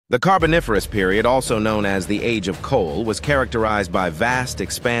The Carboniferous period, also known as the Age of Coal, was characterized by vast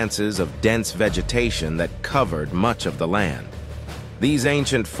expanses of dense vegetation that covered much of the land. These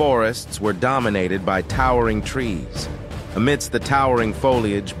ancient forests were dominated by towering trees. Amidst the towering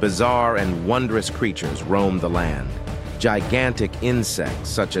foliage, bizarre and wondrous creatures roamed the land. Gigantic insects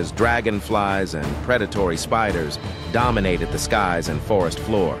such as dragonflies and predatory spiders dominated the skies and forest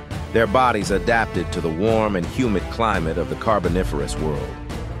floor, their bodies adapted to the warm and humid climate of the Carboniferous world.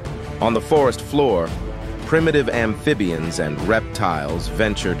 On the forest floor, primitive amphibians and reptiles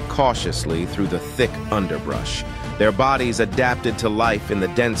ventured cautiously through the thick underbrush, their bodies adapted to life in the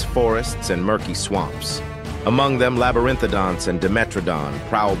dense forests and murky swamps. Among them, labyrinthodonts and dimetrodon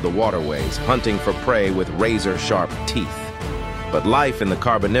prowled the waterways, hunting for prey with razor-sharp teeth. But life in the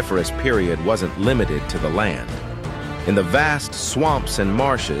Carboniferous period wasn't limited to the land. In the vast swamps and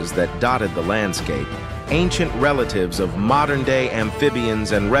marshes that dotted the landscape, ancient relatives of modern-day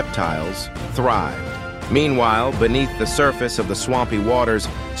amphibians and reptiles thrived. Meanwhile, beneath the surface of the swampy waters,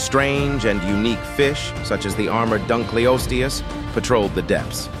 strange and unique fish, such as the armored Dunkleosteus, patrolled the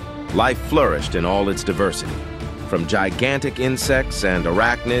depths. Life flourished in all its diversity, from gigantic insects and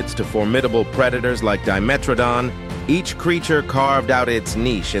arachnids to formidable predators like Dimetrodon. Each creature carved out its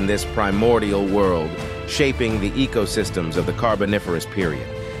niche in this primordial world, shaping the ecosystems of the Carboniferous period.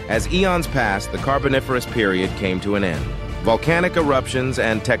 As eons passed, the Carboniferous period came to an end. Volcanic eruptions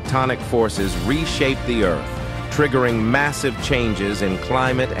and tectonic forces reshaped the Earth, triggering massive changes in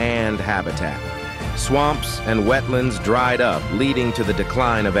climate and habitat. Swamps and wetlands dried up, leading to the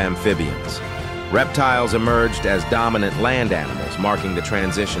decline of amphibians. Reptiles emerged as dominant land animals, marking the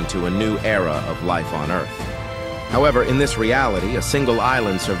transition to a new era of life on Earth. However, in this reality, a single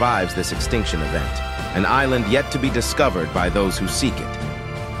island survives this extinction event, an island yet to be discovered by those who seek it.